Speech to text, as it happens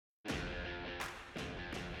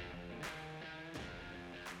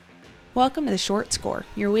Welcome to The Short Score,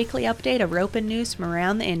 your weekly update of roping news from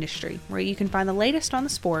around the industry, where you can find the latest on the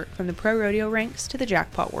sport from the pro rodeo ranks to the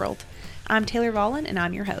jackpot world. I'm Taylor Vollen, and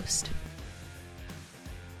I'm your host.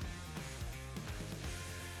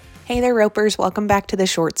 Hey there, ropers. Welcome back to The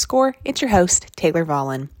Short Score. It's your host, Taylor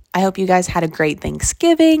Vollen. I hope you guys had a great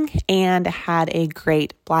Thanksgiving and had a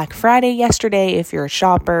great Black Friday yesterday if you're a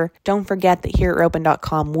shopper. Don't forget that here at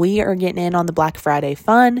roping.com, we are getting in on the Black Friday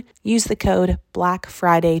fun. Use the code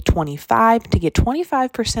BLACKFRIDAY25 to get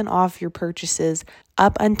 25% off your purchases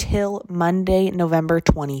up until Monday, November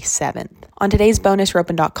 27th. On today's bonus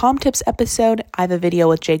roping.com tips episode, I have a video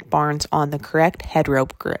with Jake Barnes on the correct head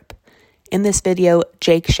rope grip. In this video,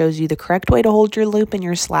 Jake shows you the correct way to hold your loop in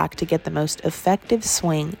your slack to get the most effective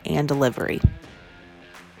swing and delivery.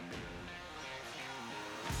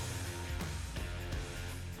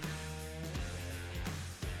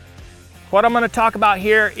 What I'm going to talk about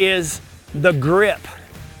here is the grip.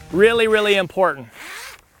 Really important.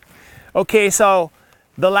 Okay, so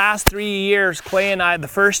the last 3 years, Clay and I, the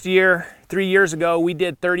first year, 3 years ago, we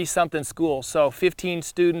did 30-something schools. So 15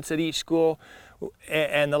 students at each school,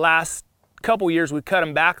 and the last couple years we cut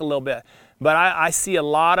them back a little bit, but I see a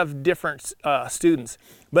lot of different students.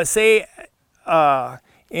 But say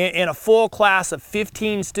in a full class of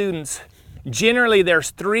 15 students, generally there's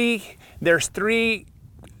three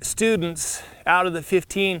students out of the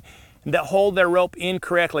 15 that hold their rope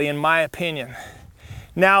incorrectly, in my opinion.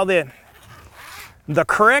 Now the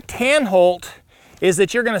correct hand hold is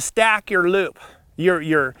that you're going to stack your loop,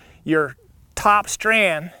 your top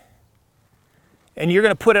strand, and you're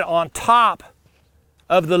going to put it on top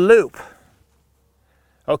of the loop,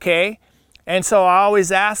 okay? And so I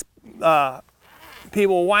always ask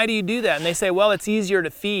people, why do you do that? And they say, well, it's easier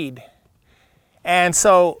to feed. And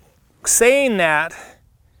so saying that,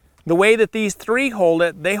 the way that these three hold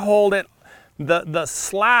it, they hold it, the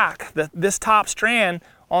slack, this top strand,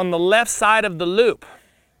 on the left side of the loop.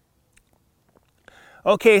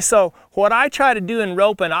 Okay, so what I try to do in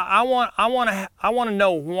roping, I want to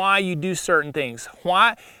know why you do certain things.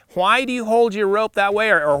 Why do you hold your rope that way,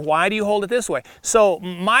 or why do you hold it this way? So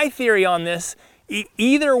my theory on this,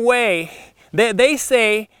 either way, they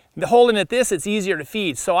say that holding it this, it's easier to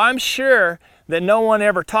feed. So I'm sure that no one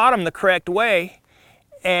ever taught them the correct way,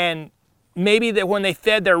 and maybe that when they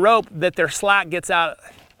fed their rope, that their slack gets out,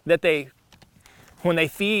 when they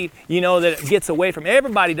feed, that it gets away from.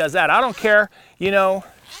 Everybody does that. I don't care,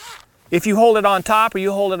 if you hold it on top or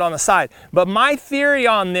you hold it on the side. But my theory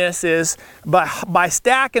on this is by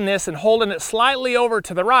stacking this and holding it slightly over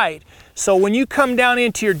to the right, so when you come down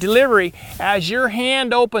into your delivery, as your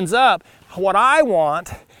hand opens up, what I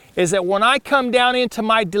want is that when I come down into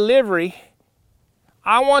my delivery,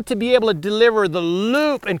 I want to be able to deliver the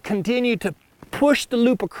loop and continue to push the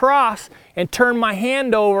loop across and turn my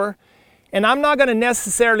hand over. And I'm not going to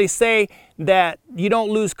necessarily say that you don't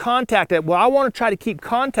lose contact. Well, I want to try to keep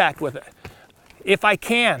contact with it if I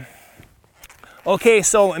can. Okay,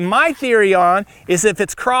 so my theory on is if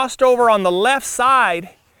it's crossed over on the left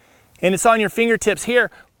side and it's on your fingertips here,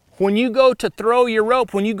 when you go to throw your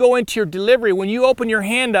rope, when you go into your delivery, when you open your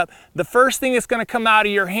hand up, the first thing that's going to come out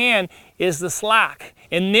of your hand is the slack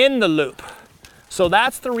and then the loop. So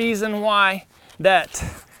that's the reason why that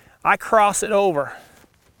I cross it over.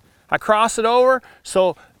 I cross it over,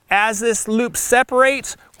 so as this loop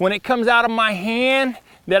separates, when it comes out of my hand,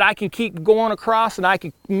 that I can keep going across and I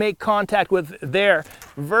can make contact with there,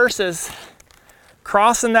 versus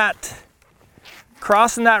crossing that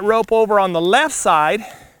rope over on the left side.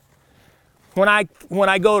 When I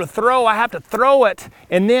go to throw, I have to throw it,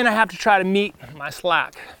 and then I have to try to meet my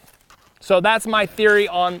slack. So that's my theory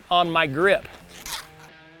on my grip.